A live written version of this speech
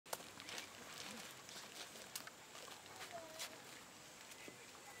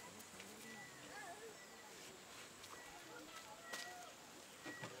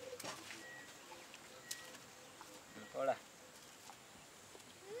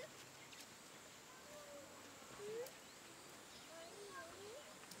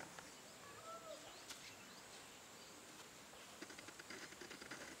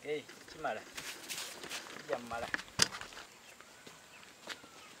Hey, chimala. Jamala.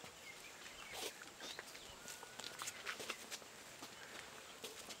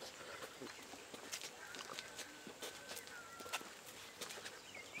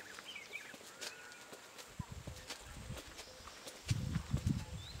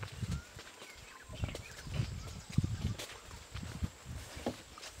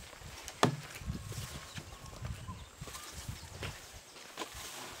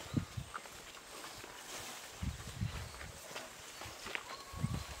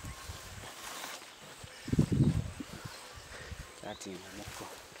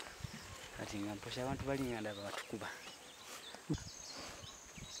 Kati nga mposha abantu bali nyanda batukuba.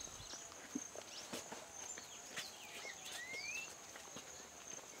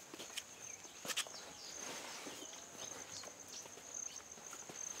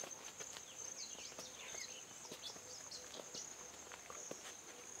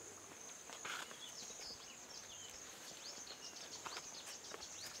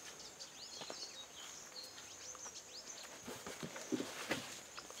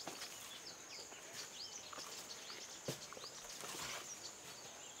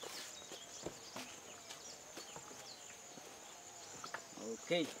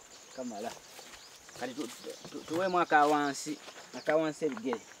 Okay, kamala. Kali tuwe mwaka wansi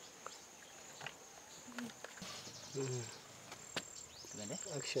ebigere.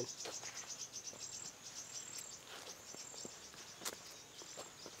 Action.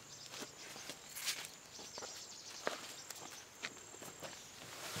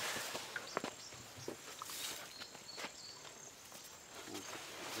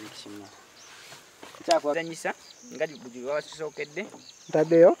 Chakwaganyisa ngati bujulu wasokedde.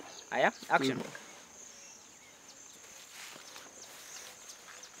 Tadeyo. Aya, action.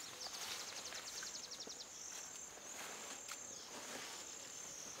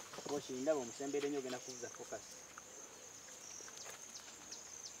 Boshi ndabo musembere nyo gena kuza focus.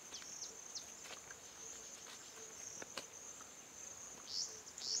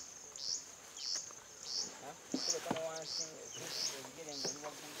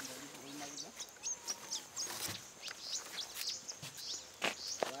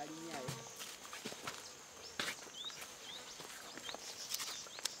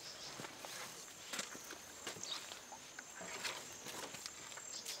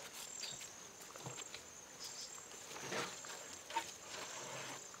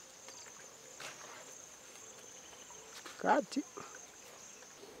 Kati.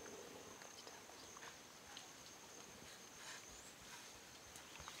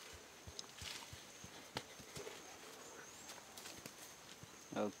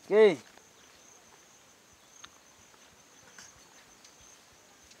 Okay.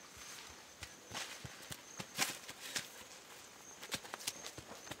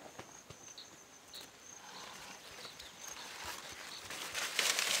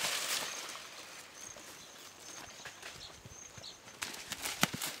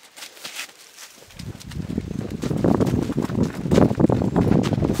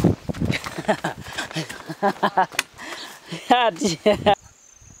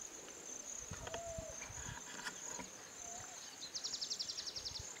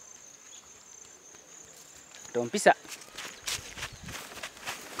 Tompisa.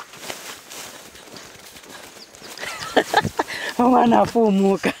 Mwana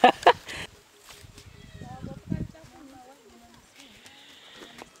afumuka.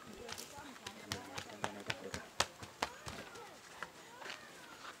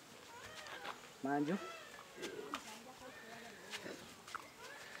 Manju.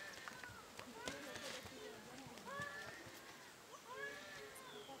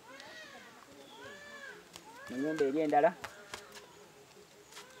 Nyumba eri endala.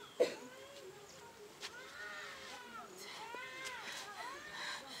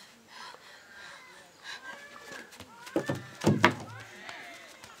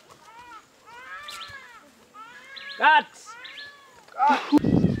 Cut. Cut.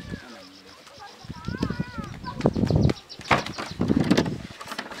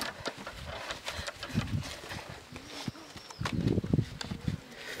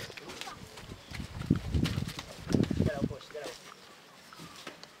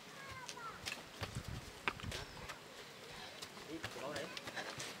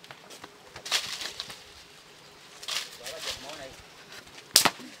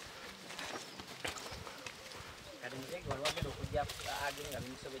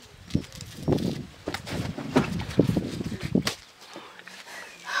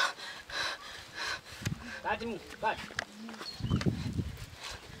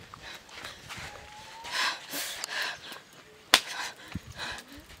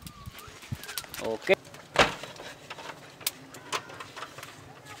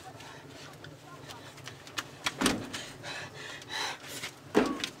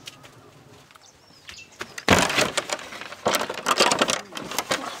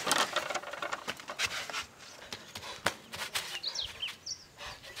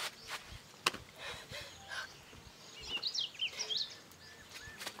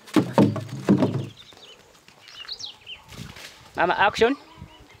 Action.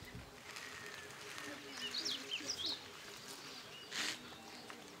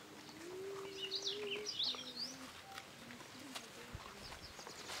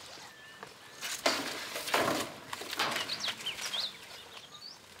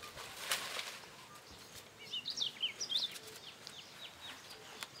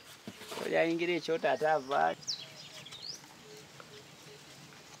 Yaingira ekyota atava.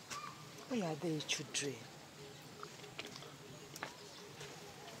 Where are the children?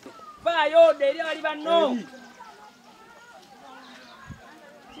 Vayo deri ali banno.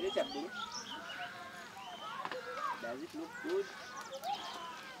 Does it look good?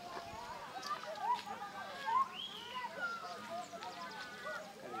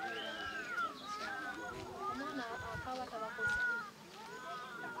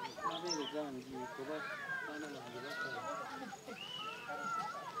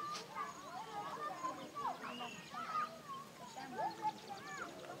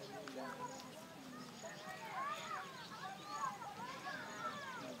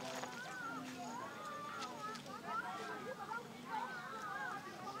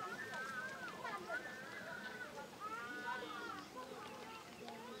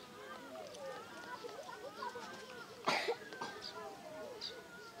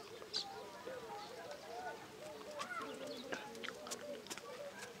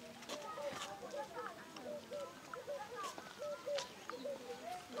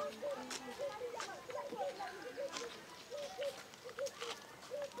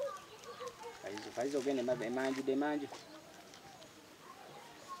 Faz alguém lembrar bem mais de demanda.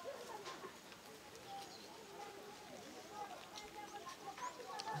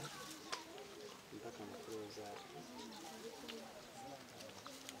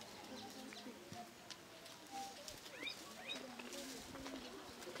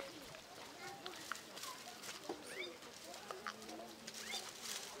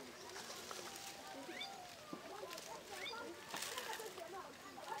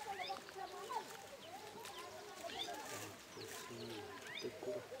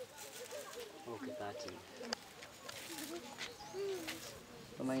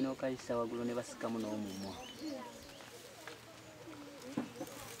 Pamaino kaisa wagulo ne basikamu n'omumwa.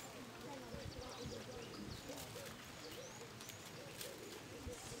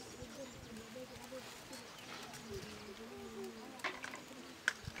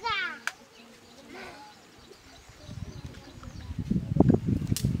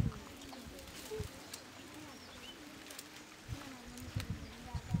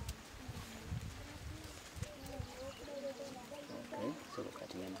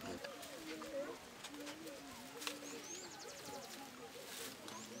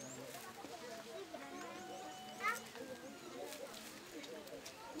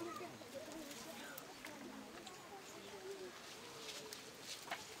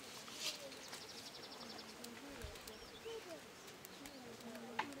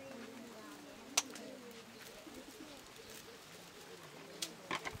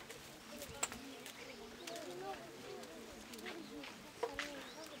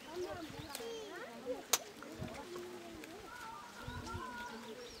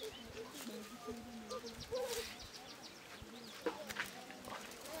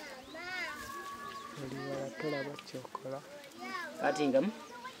 Atingam.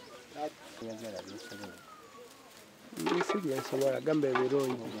 Nisikia sobola gamba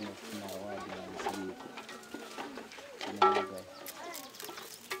ebirungi.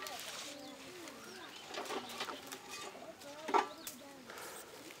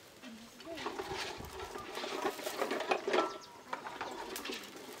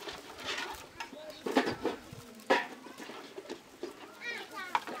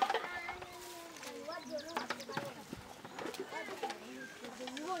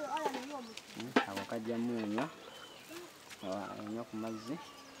 Kajja munya enya ku mazzi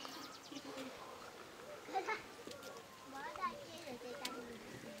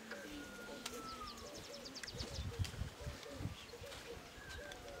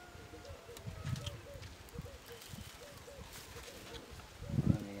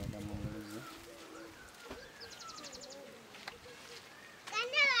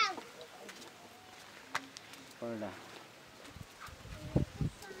hola.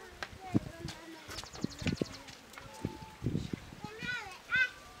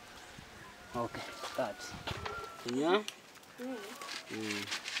 Okay, start. Yeah?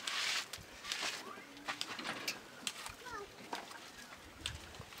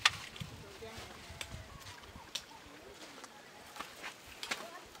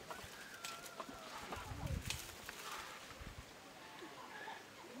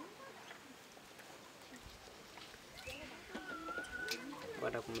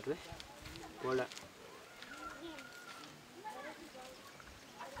 mutwe. Kola.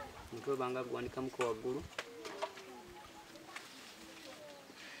 Mutwe banga gwanika muko waggulu.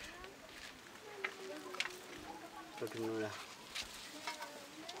 Totunula.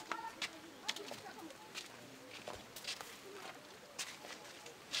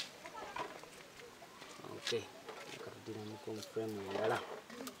 Okay. Katudira muko frame yala.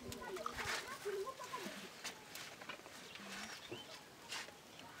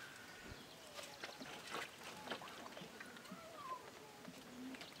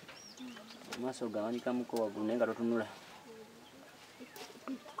 Maso gawanika muko waggulu nenga totunula.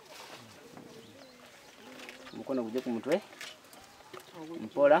 Mukono guje ku mutwe.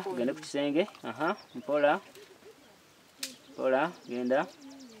 Mpola gende ku kisenge. Aha, mpola. Mpola genda.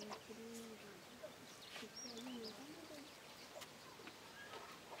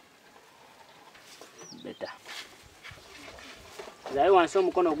 Beta. Zayi wansi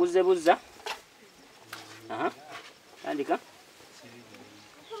omukono oguzze buzza. Aha. Andika.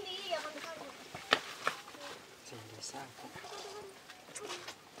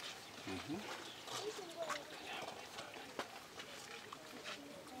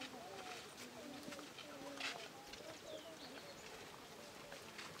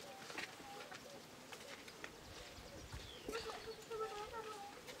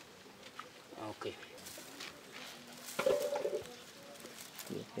 Okay.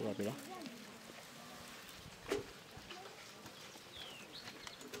 Bila.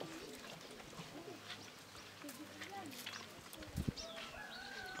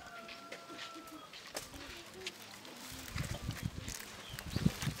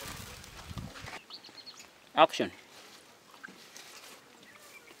 Action.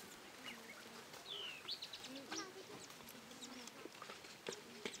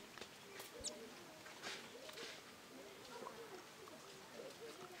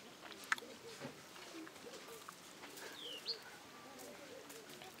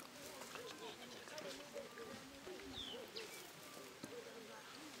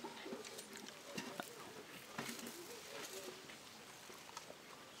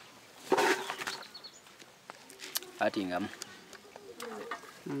 Atingam.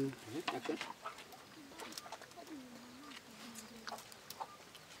 Action.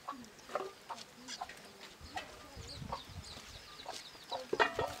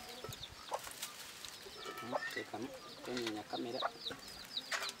 Tekan punya kamera.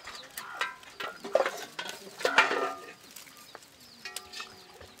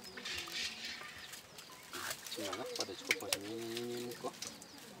 Semangat pada cukup pasang ini kok.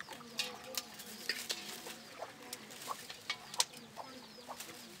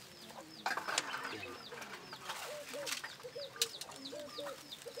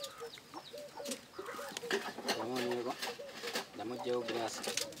 Jauh beras.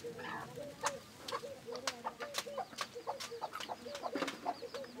 Okay.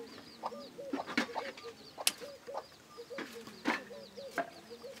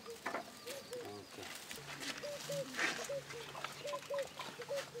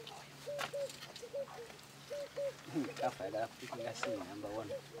 Apa ada aplikasi number 1.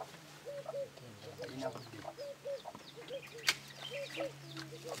 Ini apa?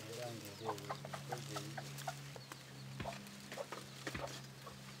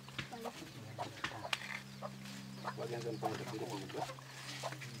 Bagian gampang untuk pilih juga.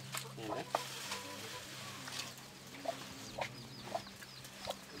 Ya.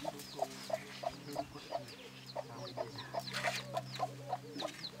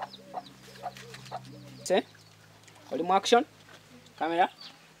 Say, volume action, camera.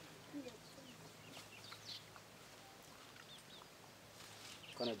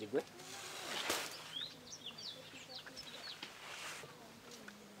 Kono juga.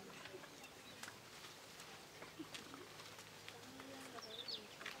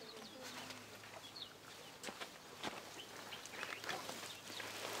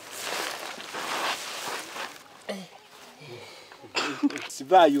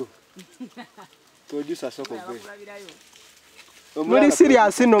 Sibayo. Producer soko gwe. Muri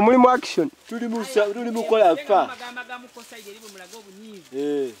serious no muri mu action. Tuli mu kola fa.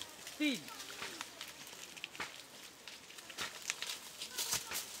 Speed.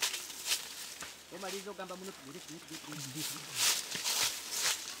 Omalizo gamba muno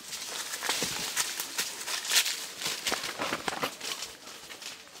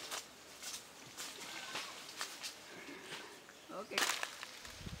Okay.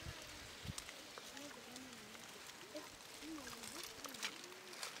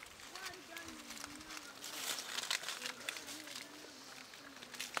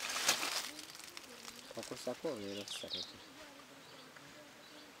 Fokus aku lho sarete.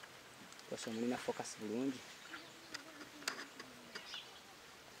 so mulina focus bulungi.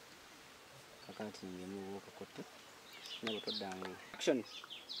 Kakati ngemu kakotte. Nabo toddangu. Action.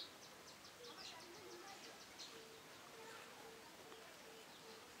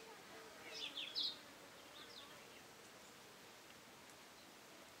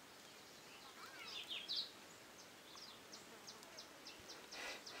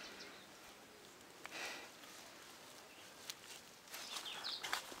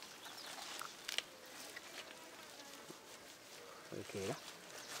 Okay.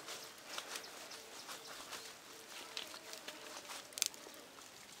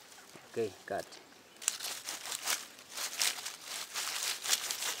 Okay, cut.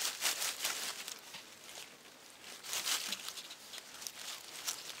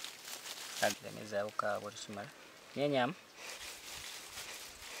 Tengeneza uka bodi shimala. Nyenyam.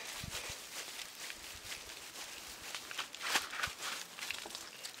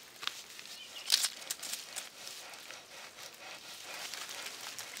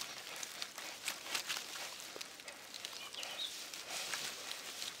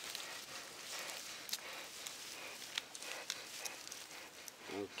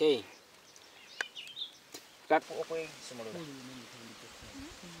 Okay. Kak okwe simulula.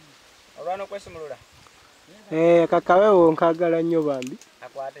 Olwana okwe simulula. Kakawewo nkagala nnyo bambi.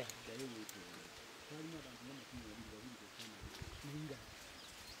 Akwate.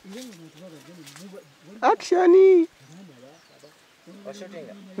 Action.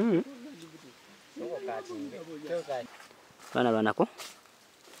 Washutinga. Bana banako.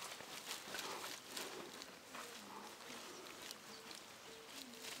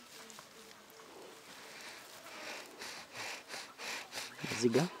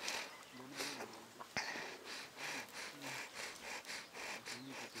 Ziga.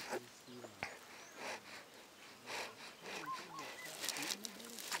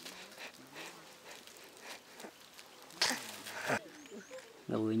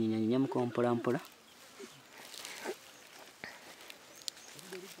 Ngawe nyinya mkompola mpola.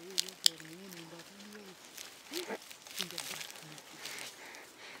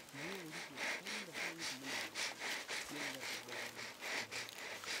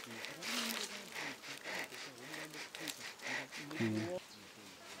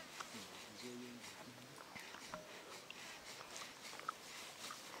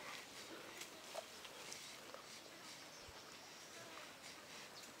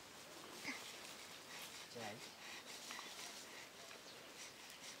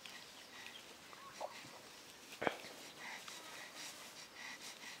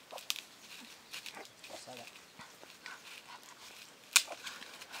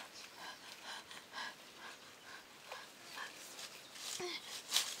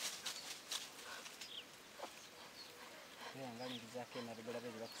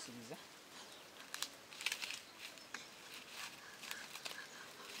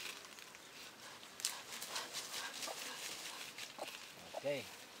 Okay.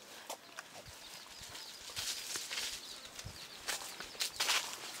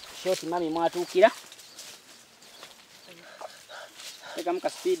 Shoti mami mwatukira. Teka muka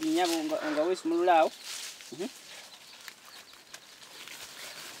speed nyabo nga wesi mululao. Oh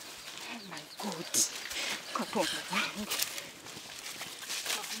my God. Katonda wange.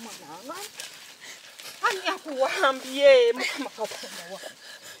 Mwana wange. Ani akuwambye mukama katonda wange.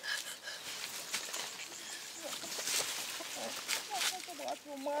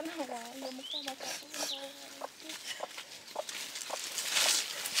 Mwana wange mukama katonda wange.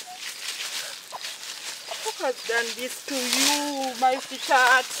 Who has done this to you, my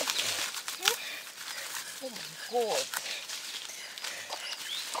sweetheart? Oh my God.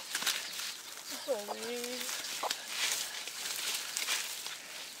 Sorry.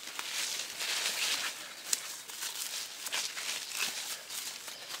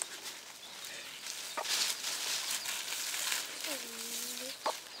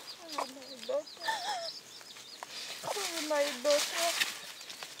 Oh my daughter.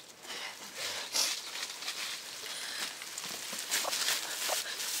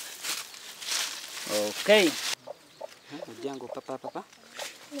 Okay. Ujango papa.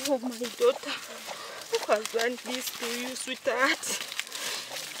 Oh my daughter. Who has done this to you, sweetheart?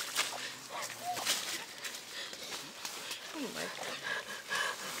 Oh my God.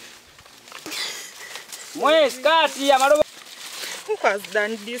 Mwes kati ya marobo. Who has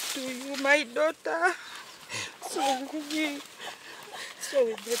done this to you, my daughter? Sorry.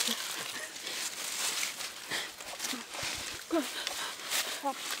 Sorry, daughter.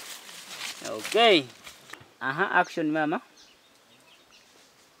 Okay. Action mama.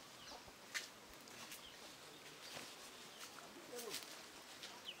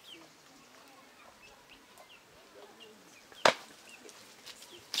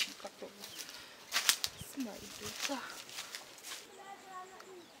 My daughter.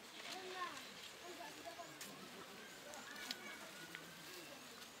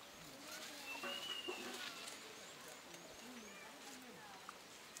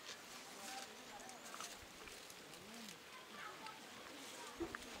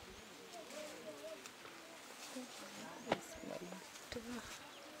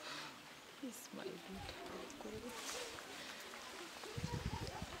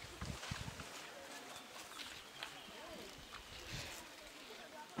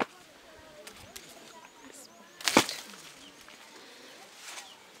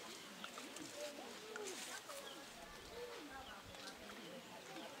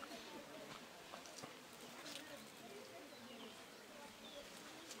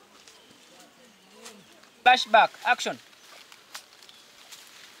 Flashback, action.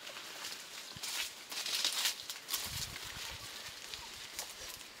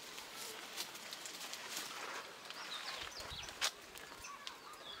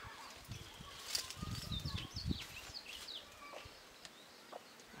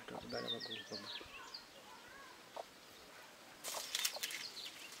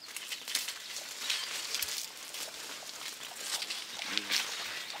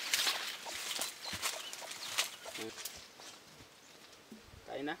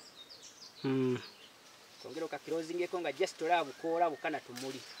 Kaina? Kongera okakirozingeko nga just tola bukoola bukana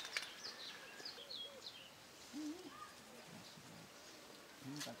tumuli.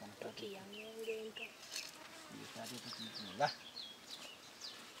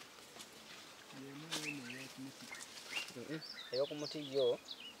 Eyo kumuti yo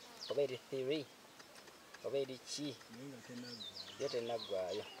oba eri theory oba eri ki yo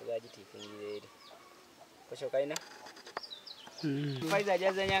tenaggwayo tugagitiikingire eri. Kosho Kaina?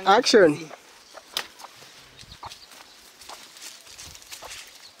 Action.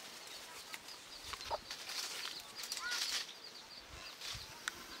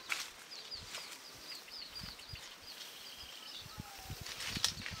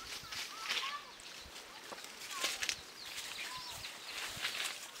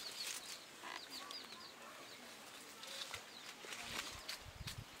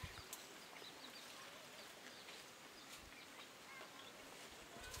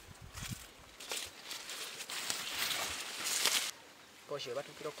 Kosho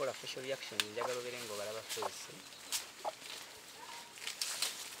batukira okukola facial reaction njagala obeere ng'obalaba face.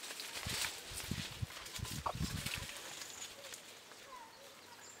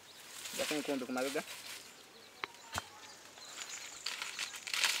 Jjako enkumbi ku mabega.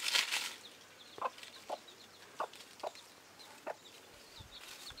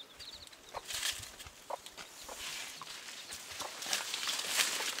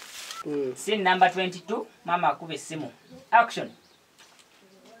 Scene number 22, mama akube simu. Action.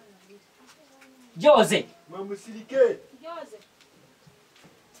 Jose. Mwamusirike. Jose.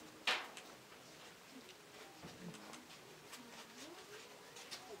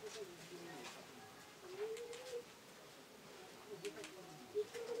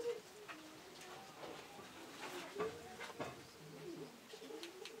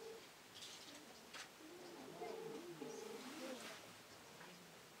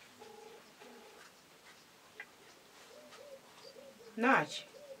 Nach.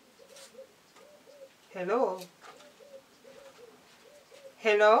 Hello.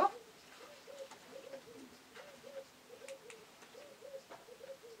 Hello.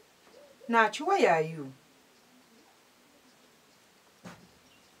 Nach, where are you?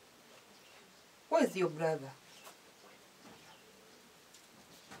 Where's your brother?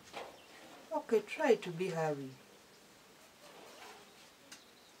 Okay, try to be hurry.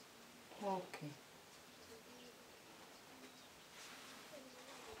 Okay.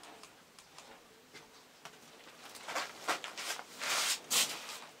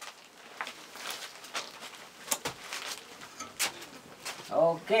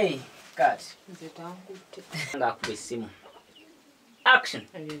 Okay, cut. Ngakube simu. Action.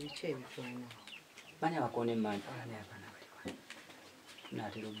 Banya bakone mani. Ani abana bali wano.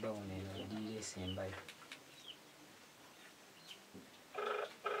 Tunatera obbawo neno dile esembayo.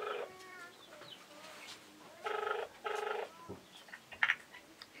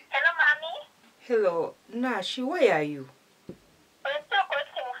 Hello, Mommy. Hello, Nashi, where are you? We're still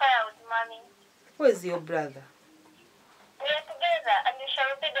collecting firewood, Mommy. Where's your brother? We are together and we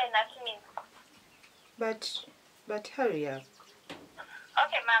shall be there in a few minutes. But hurry up.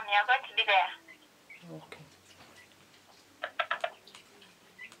 Okay, Mommy, I'm going to be there. Okay.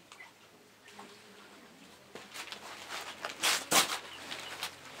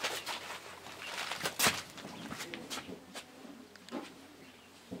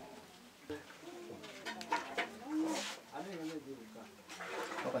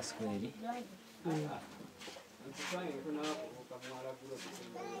 focus kweli.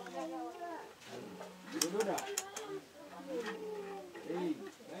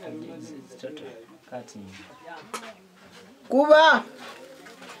 It's total cutting. Kuba.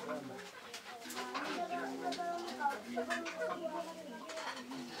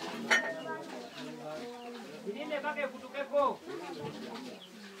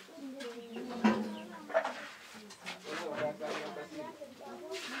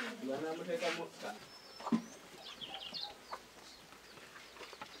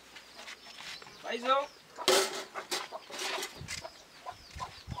 Paizo.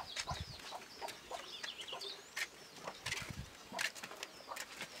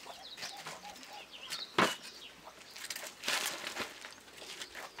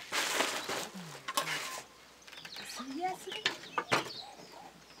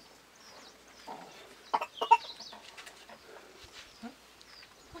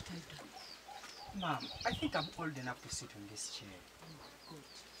 Mom, I think I'm old enough to sit on this chair.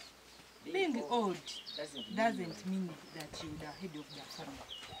 Being old doesn't mean that you're the head of the family.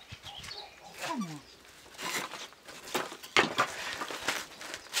 Come on.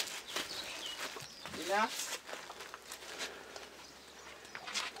 Dina.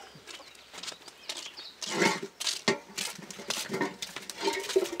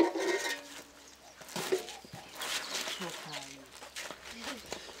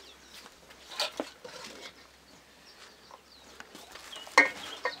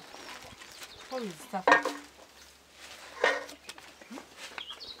 What is Safi?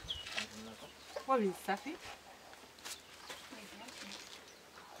 What is Safi?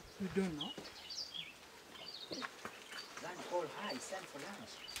 You don't know? Go and call her. It's time for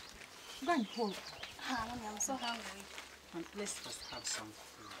lunch. Go and hold. Mommy, I'm so hungry. And let's just have some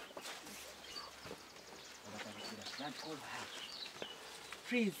food. Go and call her.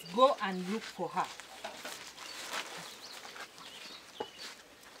 Please go and look for her.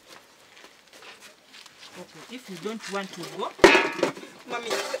 Okay, if you don't want to go, Mommy,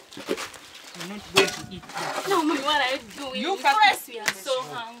 you're not going to eat food. No, Mommy, what are you doing? You First, we are so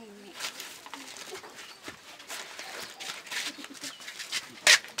hungry.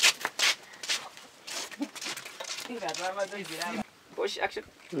 Push action.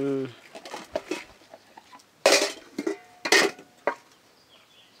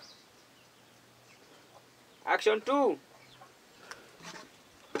 Action 2.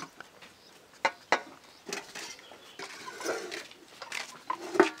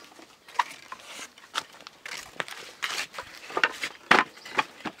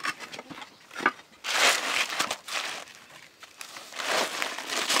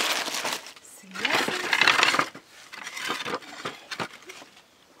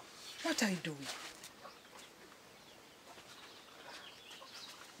 What are you doing?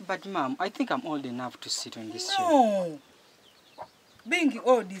 But Mom, I think I'm old enough to sit on this chair. No. Being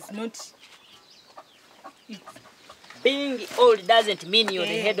old is not... Being old doesn't mean you're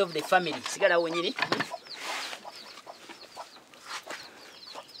the head of the family. Sigala wenyini.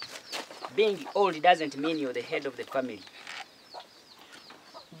 Being old doesn't mean you're the head of the family.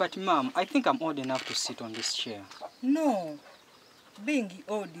 But Mom, I think I'm old enough to sit on this chair. No. Being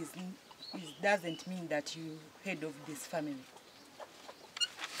old doesn't mean that you're head of this family.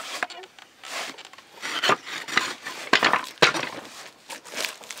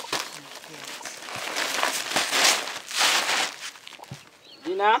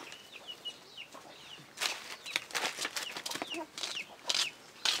 Dina.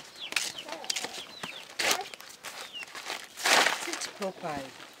 Sit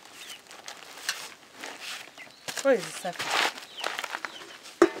properly. Where is Safi?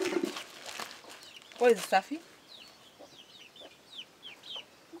 Where is Safi?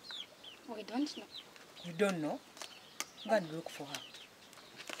 We don't know. You don't know? Go and look for her.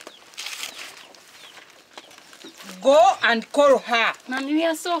 Go and call her. Mommy, we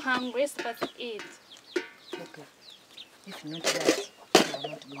are so hungry. It's past 8. Okay. If not that, you are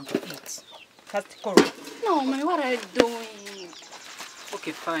not going to eat. First call her. No, Mommy, what are you doing?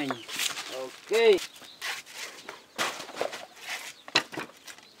 Okay, fine. Okay.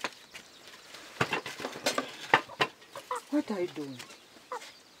 What are you doing?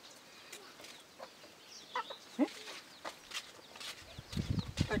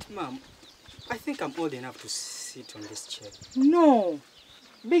 But Mom, I think I'm old enough to sit on this chair. No.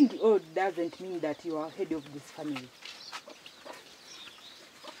 Being old doesn't mean that you are head of this family.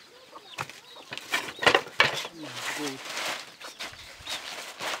 Oh my God.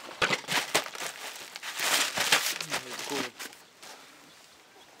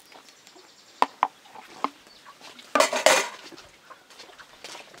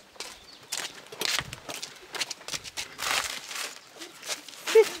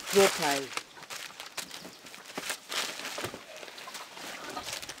 properly.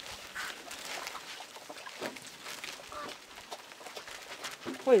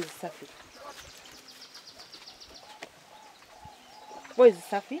 Where is Safi? Where is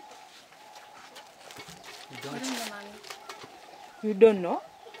Safi? You don't know?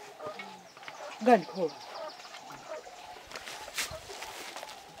 Go and call her.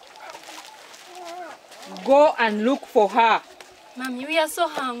 Go and look for her. Mommy, we are so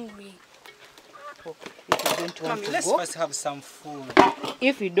hungry. Okay, if you don't want Mommy, to let's go. first have some food.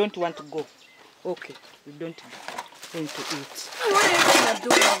 If you don't want to go, okay, you don't going to eat. What are you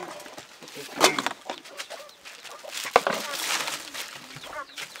doing? Okay, come.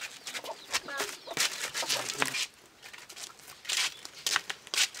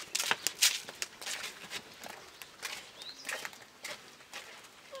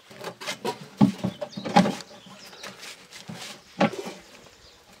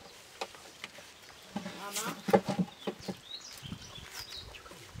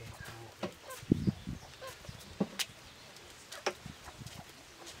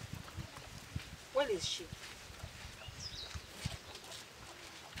 Where is she?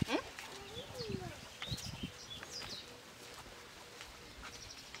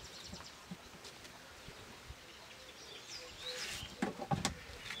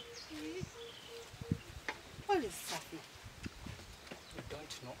 Where is Safi? We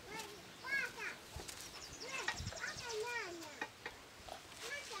don't know.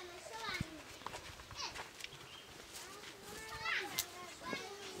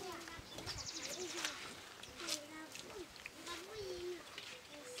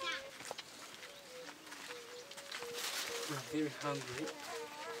 We're very hungry.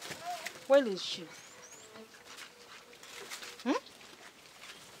 Where is she?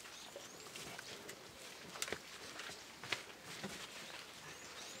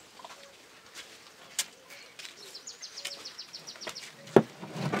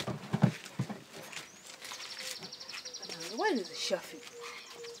 Where is Shafi?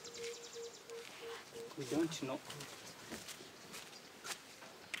 We don't know.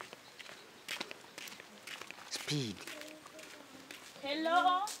 Speed.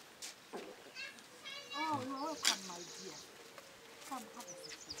 Hello? Oh, you're welcome, my dear. Come, have a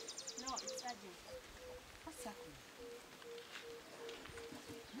seat. No, it's urgent. What's happening?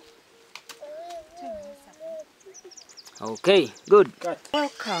 Tell me what's happening. Okay, good.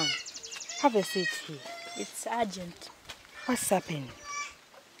 Welcome. Have a seat here. It's urgent. What's happening?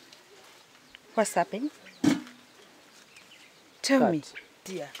 What's happening? Tell me,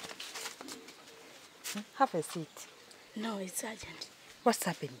 dear. Have a seat. No, it's urgent. What's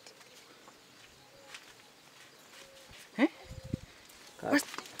happened? Huh? What's...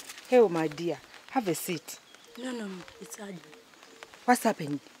 Hey, my dear, have a seat. No, it's urgent. What's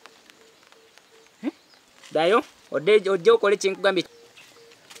happened? Dayo, ojja okole kyenkugambye.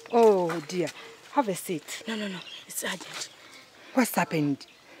 Oh, dear, have a seat. No, it's urgent. What's happened?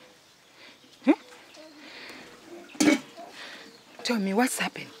 Tell me, what's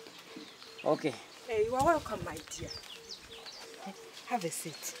happened? Okay. Hey, you are welcome, my dear. Have a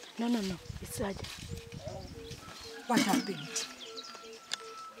seat. No, it's urgent. What happened?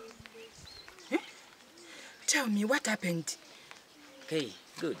 Tell me, what happened? Okay,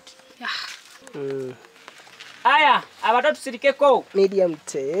 good. Yeah. Aya, abato tusirikeko. Medium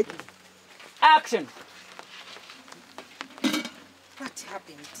take. Action. What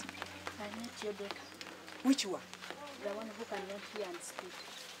happened? I met your daughter, Which one? the one who cannot hear and speak.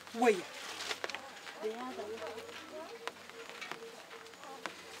 Where? The other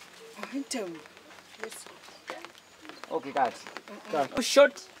one. Tell me. Let's go. Okay, cut.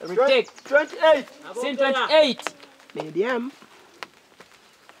 Short, retake. 28. Scene 28. Medium.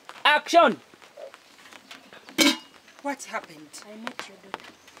 Action. What happened? I met your daughter,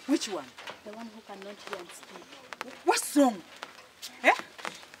 Which one? the one who cannot hear and speak. What's wrong? Eh?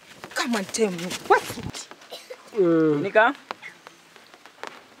 Come and tell me. What's it? Nika.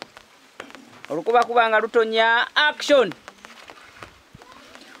 Olukuba kubanga lutonya. Action.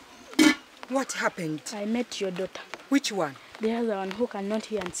 What happened? I met your daughter, Which one? the other one who cannot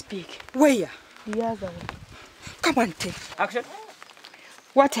hear and speak. Where? The other one. Come and tell. Action.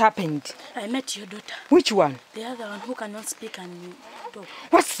 What happened? I met your daughter, Which one? the other one who cannot speak and talk.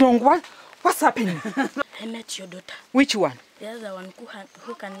 What's wrong? What's happening? I met your daughter, Which one? the other one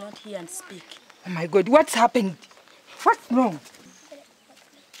who cannot hear and speak. Oh my God, what's happened? What's wrong?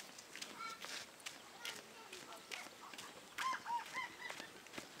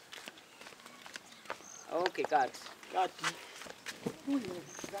 Okay, cut.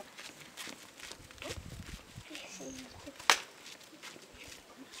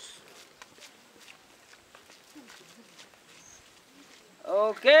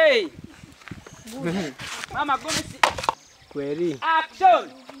 Okay. Mama, Gomez. Query.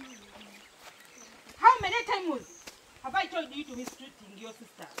 Action. How many times have I told you to mistreating your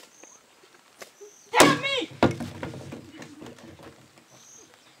sister? Tell me!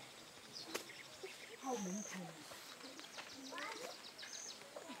 How many times?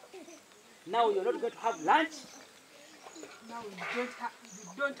 Now you're not going to have lunch Now you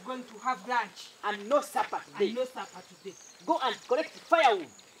don't going to have lunch and no supper today. and no supper today. Go and collect firewood.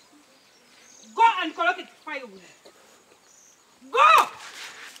 Go and collect firewood. Go!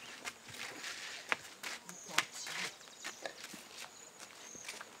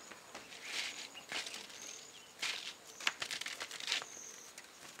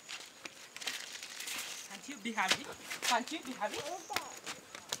 Can't you be happy? Can't you be happy?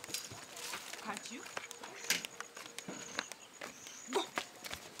 Can't you? Go!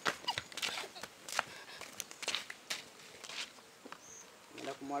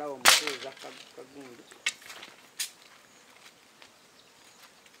 Nenda kumwala wa mseza kagundu.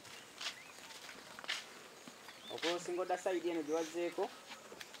 Oko singo da side eno giwazeko.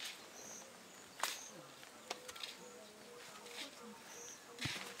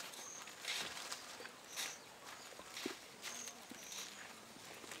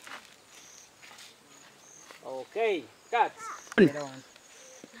 Okay, cut.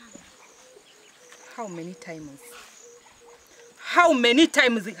 How many times? How many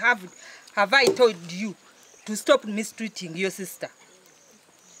times have I told you to stop mistreating your sister?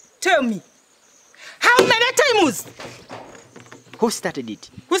 Tell me. How many times? Who started it?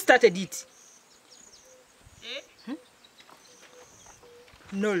 Who started it?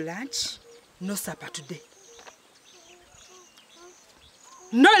 No lunch, no supper today.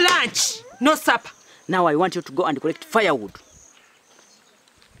 No lunch, no supper. Now I want you to go and collect firewood.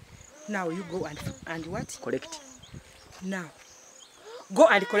 Now you go and what? Collect. Now, go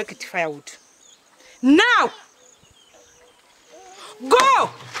and collect firewood. Now! Go!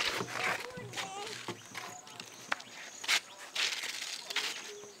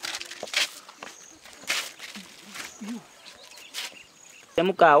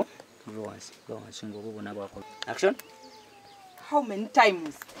 Temukao. Action. How many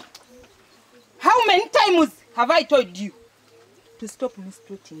times? How many times have I told you to stop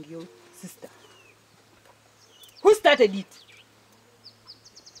mistreating your sister? Who started it?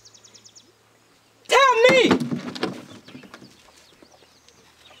 Tell me!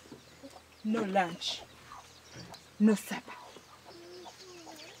 No lunch, no supper.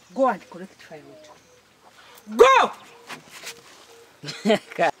 Go and collect firewood. Go!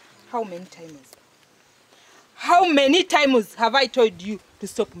 How many times? How many times have I told you to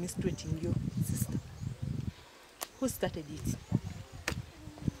stop mistreating your sister? Who started it?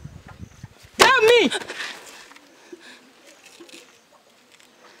 Tell me!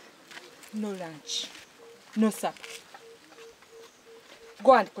 No lunch, no supper.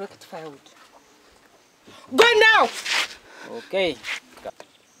 Go and collect firewood. Go now! Okay.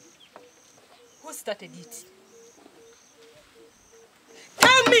 Who started it?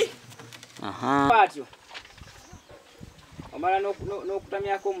 Tell me! Patio. Omala no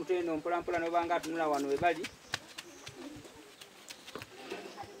kutamyako omutwe no mpola mpola no banga atunula wano webali.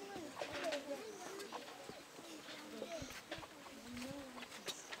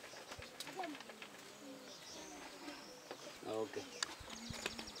 Okay.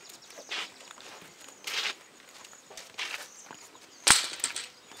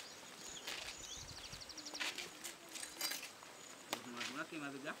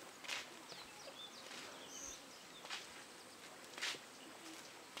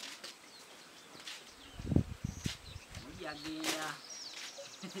 Agenda.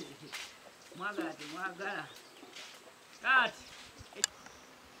 Mwagala temwagala. Cut.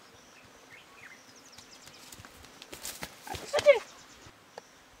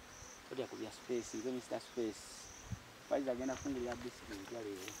 Odia kubya space, ngo Mr. Space. Paiza agenda kufungulira biscuit ya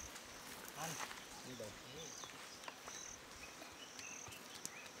leo.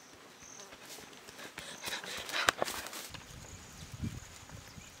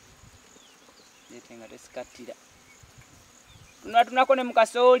 Netenga tesikatira. Tunako ne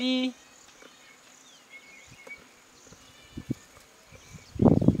mukasoli.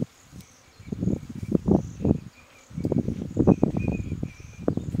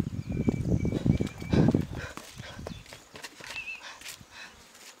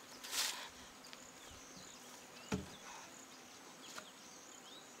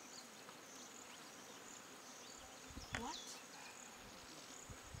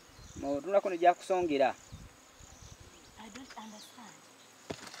 Mo tunako ne jakusongera. I don't understand.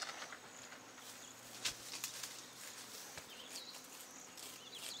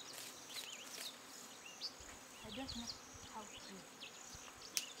 don't know how to read.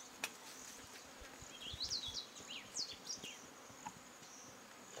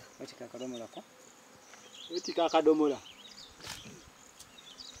 Wetika akadomola ko. Wetika akadomola.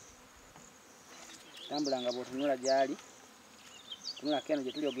 Tambula nga bwotunula gyali. Tunula keno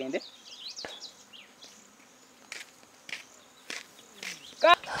gye tuli ogende.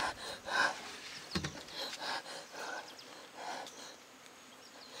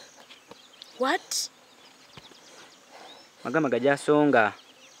 What? Magama gajasonga.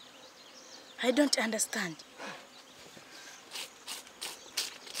 I don't understand.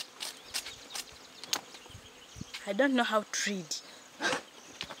 I don't know how to read.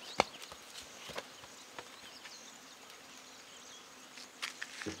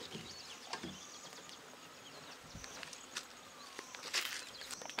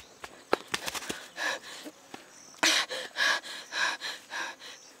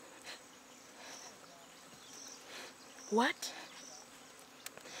 What?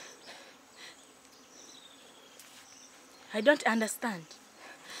 I don't understand.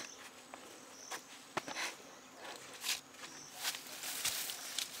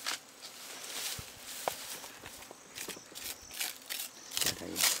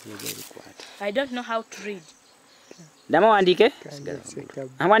 I don't know how to read. Dama wandike?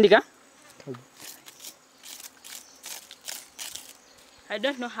 Wandika? I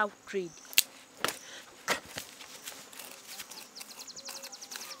don't know how to read.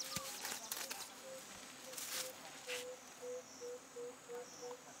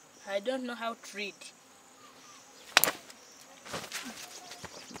 I don't know how to read.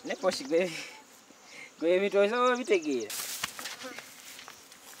 Neposhi gwe bitozo bitegeera.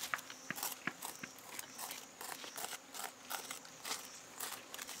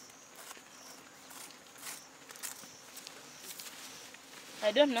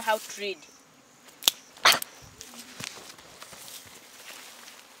 I don't know how to read.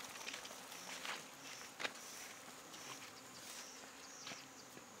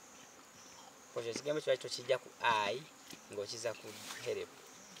 Koje kigambo kyali kijja ku I ng'okiza ku hereb.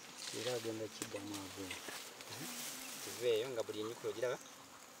 Era agenda kiddamu ave. Kiveeyo nga buli ennyukulo ogiraba.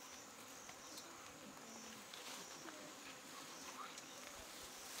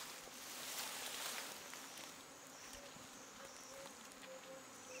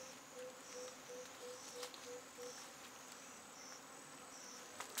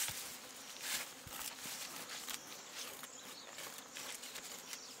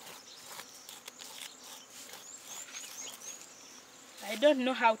 I don't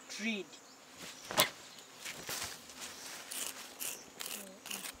know how to read.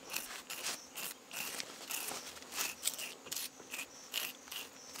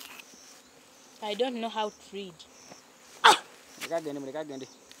 I don't know how to read. Mulekagende.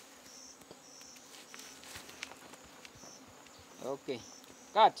 Okay.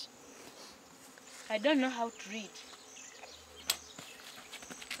 Cut. I don't know how to read.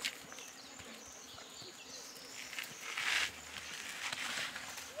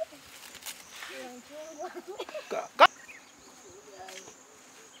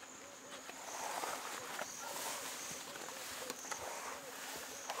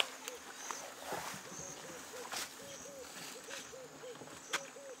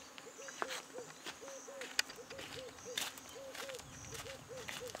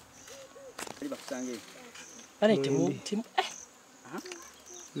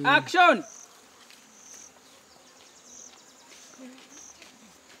 Action!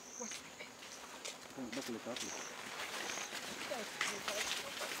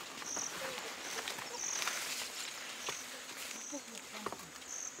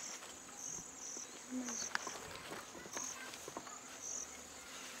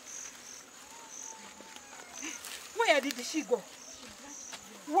 Where did she go?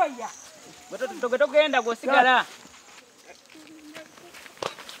 Where? Togenda gwosigala.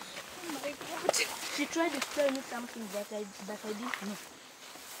 She tried to tell me something that I didn't know.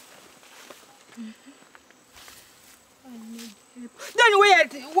 I need help. Then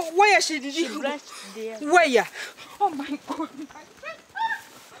where she She brushed there. Where? Oh my God.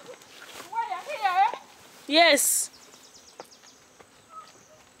 Where? Here? Yes.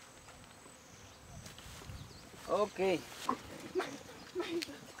 Okay.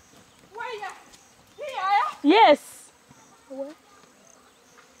 Where? Here? Yes.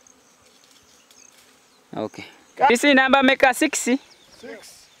 Okay. This is number maker 6.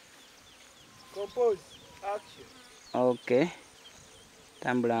 6. Compose. Action. Okay.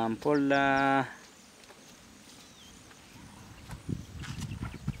 Tambula mpola.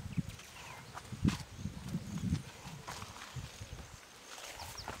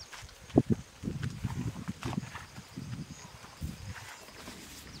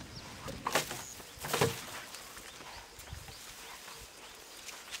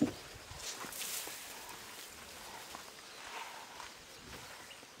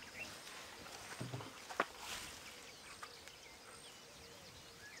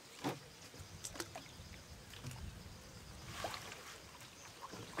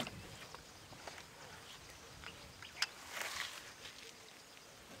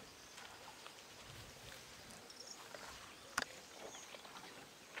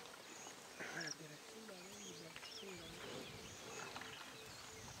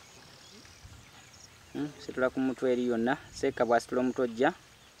 Situla ku mutwe eri yonna. Seeka bw'asitula omutwe ojja.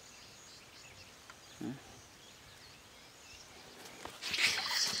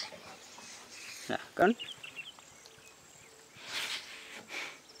 Kan.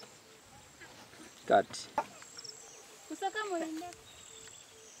 Cut.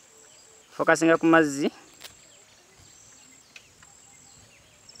 Focusinga ku mazzi.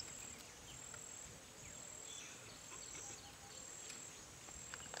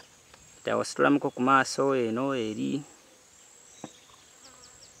 Tawasitulamuko ku maaso eno eri.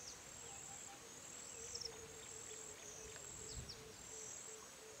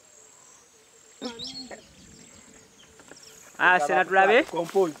 Sena tulabe.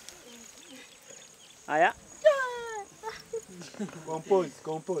 Compose. Aya.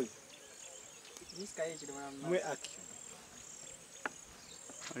 Compose. Mwe action.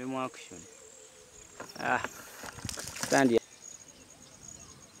 Oli mu action. Stand here.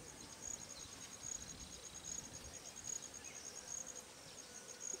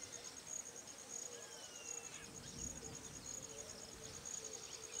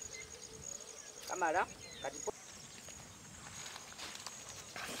 Kamala, kati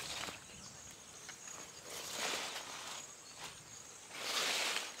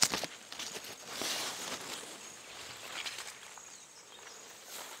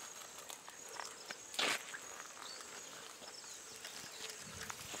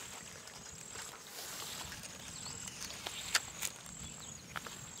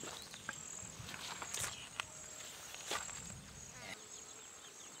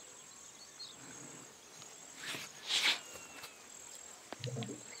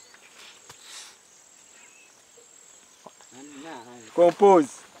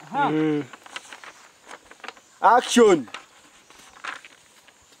Compose. Action.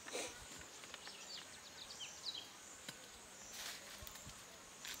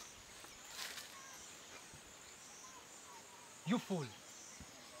 You fool.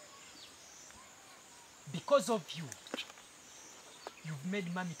 Because of you, you've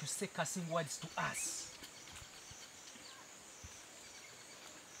made Mommy to say cursing words to us.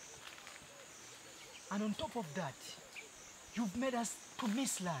 And on top of that, you've made us to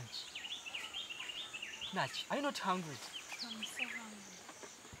miss lunch. Nach, are you not hungry? I'm so hungry.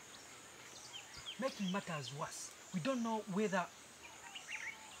 Making matters worse, we don't know whether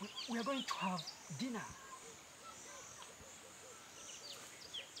we are going to have dinner.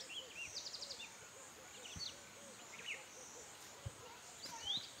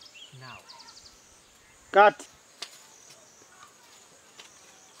 Now, Cut.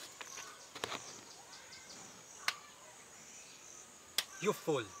 you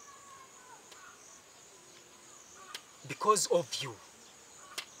fool. Because of you,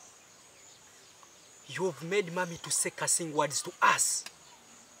 you've made Mommy to say cursing words to us.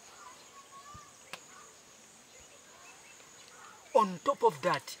 On top of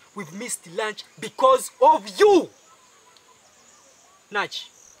that, we've missed lunch because of you. Nach,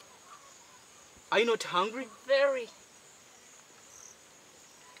 are you not hungry? Very.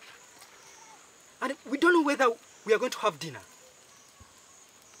 And we don't know whether we are going to have dinner.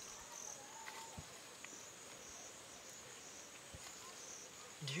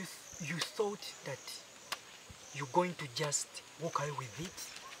 You thought that you're going to just walk away with it?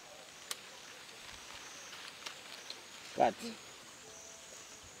 Cut.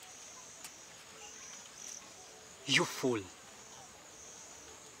 You fool.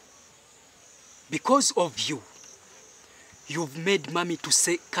 Because of you, you've made Mommy to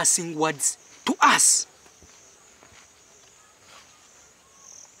say cursing words to us.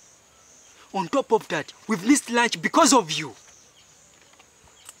 On top of that, we've missed lunch because of you.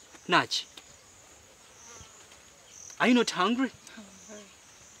 Nach, are you not hungry? I'm very.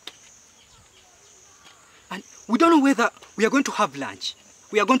 And we don't know whether we are going to have lunch.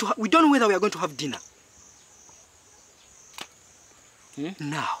 We don't know whether we are going to have dinner.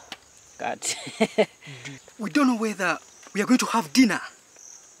 Now, Cut. we don't know whether we are going to have dinner.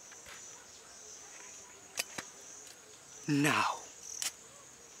 Now,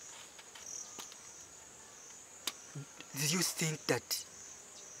 do you think that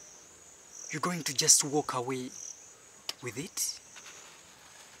you're going to just walk away with it?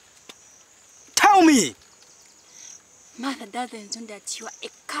 Tell me! Mother doesn't know that you are a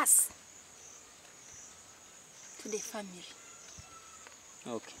curse to the family.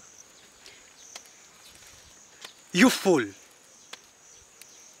 Okay. You fool.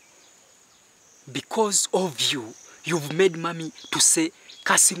 Because of you, you've made Mommy to say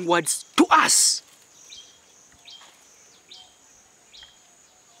cursing words to us.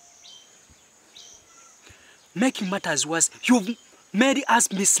 Making matters worse, you've made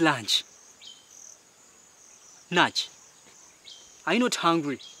us miss lunch. Nach, are you not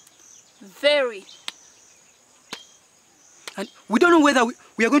hungry? Very. And we don't know whether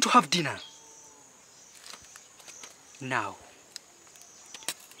we are going to have dinner. Now,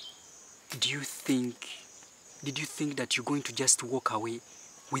 did you think that you're going to just walk away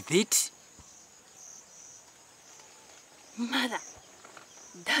with it? Mother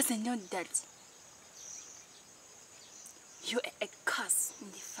doesn't know that you are a curse in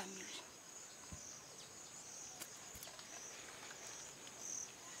the family.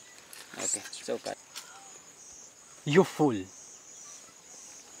 Okay, so bad. You fool.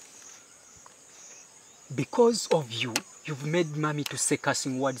 Because of you, you've made mommy to say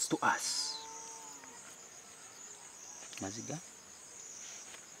cursing words to us. Maziga.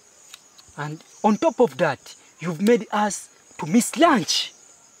 And on top of that, you've made us to miss lunch.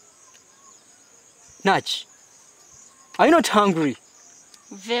 Nach, are you not hungry?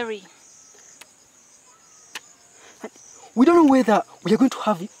 Very. We don't know whether we are going to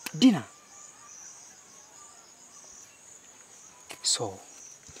have dinner. So,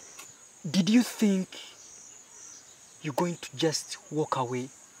 did you think you're going to just walk away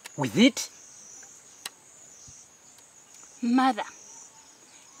with it? Mother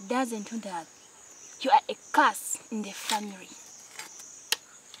doesn't know that you are a curse in the family.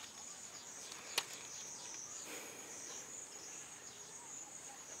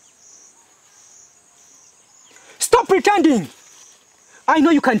 Stop pretending! I know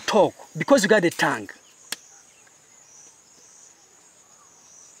you can talk because you got the tongue.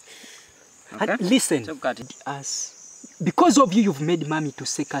 Okay. And listen, So cut it. us, because of you, you've made mommy to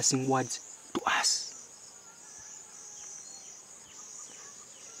say cursing words to us.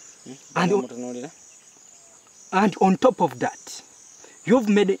 And on top of that, you've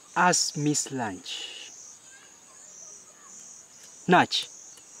made us miss lunch. Nach,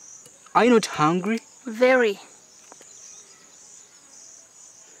 are you not hungry? Very.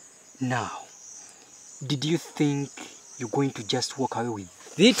 Now, did you think you're going to just walk away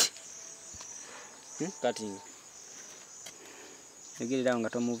with it? Cutting. You get it down,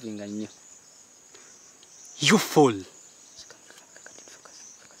 got moving and you. You fool.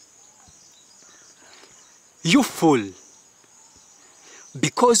 You fool.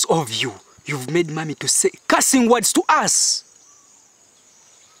 Because of you, you've made mommy to say cursing words to us.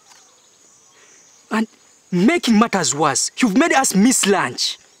 And making matters worse, you've made us miss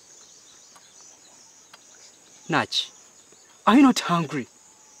lunch. Nach, are you not hungry?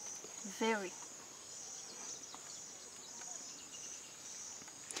 Very.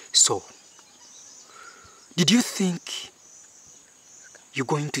 So, did you think you're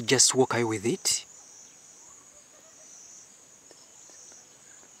going to just walk away with it?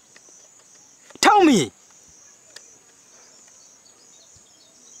 Tell me!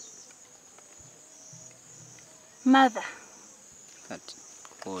 Mother. Cut.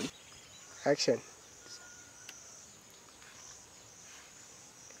 Hold. Action.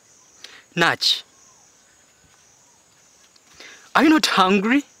 Nach, are you not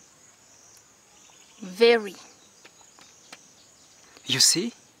hungry? Very. You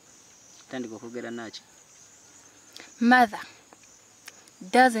see? Time to go get a nudge. Mother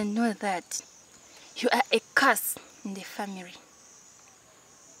doesn't know that you are a curse in the family.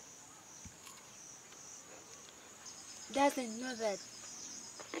 Doesn't know that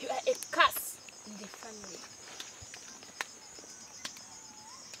you are a curse in the family.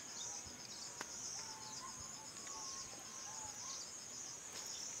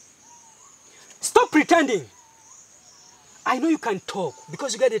 Stop pretending! I know you can talk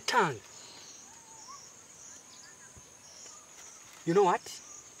because you got a tongue. You know what?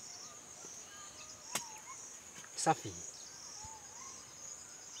 Safi.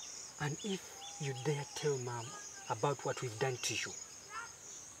 And if you dare tell Mom about what we've done to you,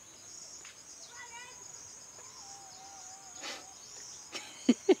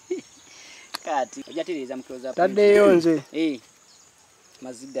 Kati. Ojatiriza mclose up. Taddeyo nze.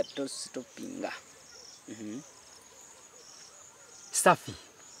 Maziga topinga. Safi,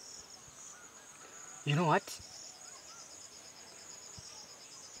 you know what?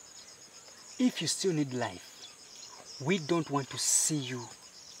 If you still need life, we don't want to see you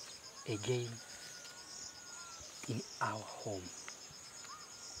again in our home.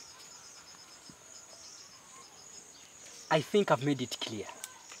 I think I've made it clear.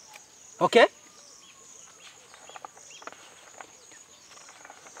 Okay?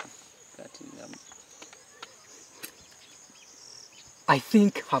 I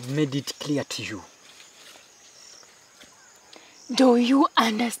think I've made it clear to you. Do you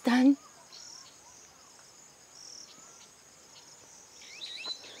understand?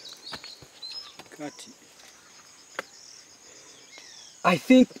 Kati. I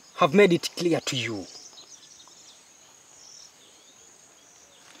think I've made it clear to you.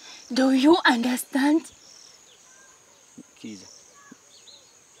 Do you understand? Kiriza.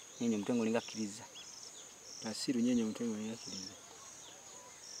 Nyenye mtengo linga kiriza. Asiru nyenye mtengo linga kiriza.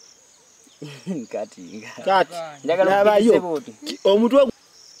 Kati. Kati. Njagala yo. Omuntu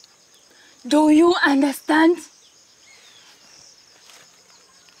Do you understand?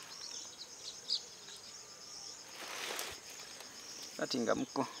 Kati nga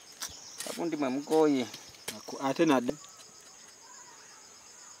muko. Abundi mwe mukoye. ate na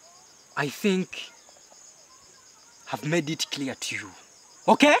I think I've made it clear to you.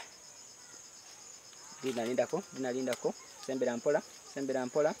 Okay? Dinalindako. Sembera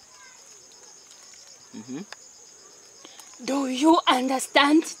mpola. Do you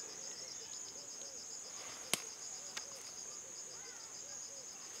understand?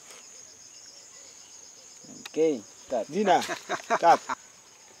 Okay, cut. Dina. Cut.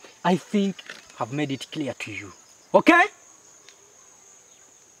 I think I've made it clear to you. Okay?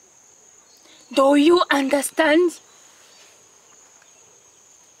 Do you understand?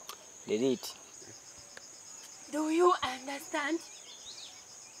 Delete. Do you understand?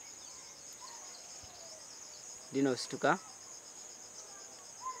 Dino situka.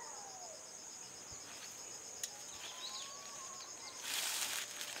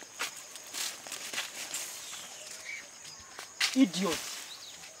 Idiot.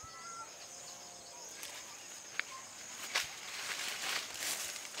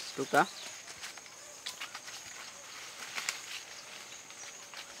 Situka.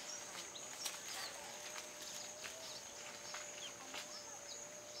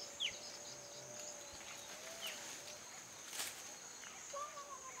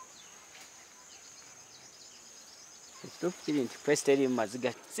 Stop killing. Press tell him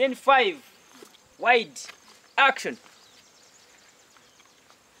maziga. Scene 5. Wide. Action.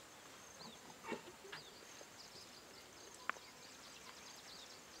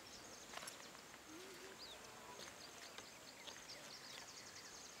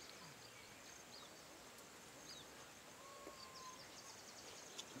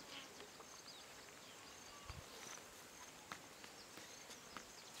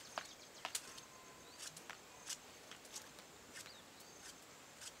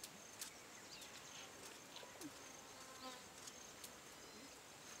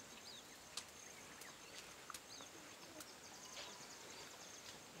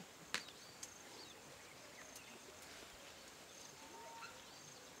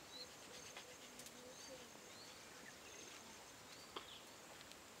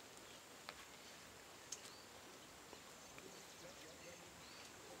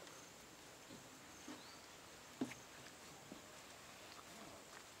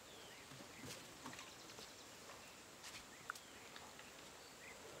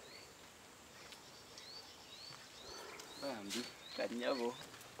 Bambi, kanyabo.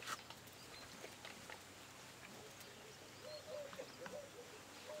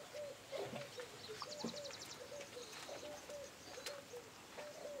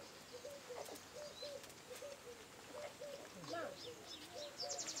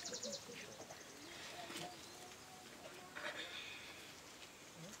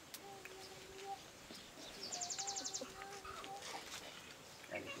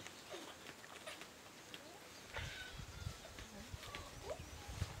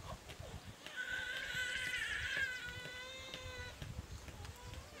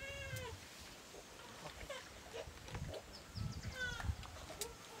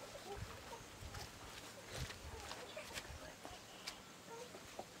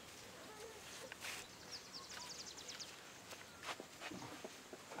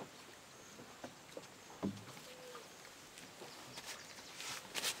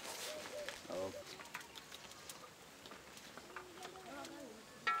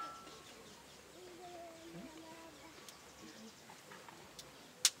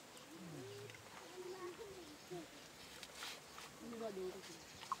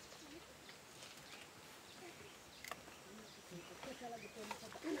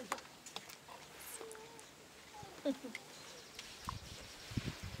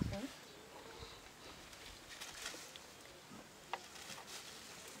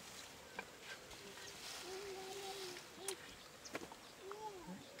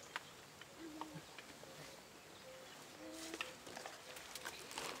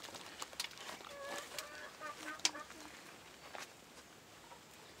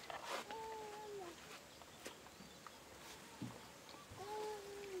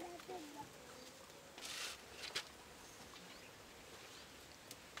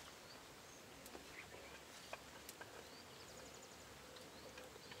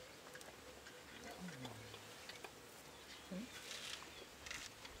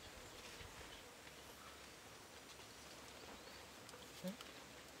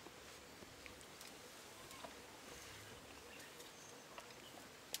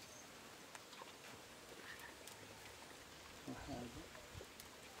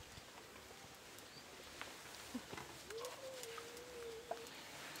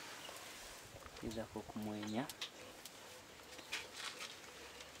 gezaako okumwenya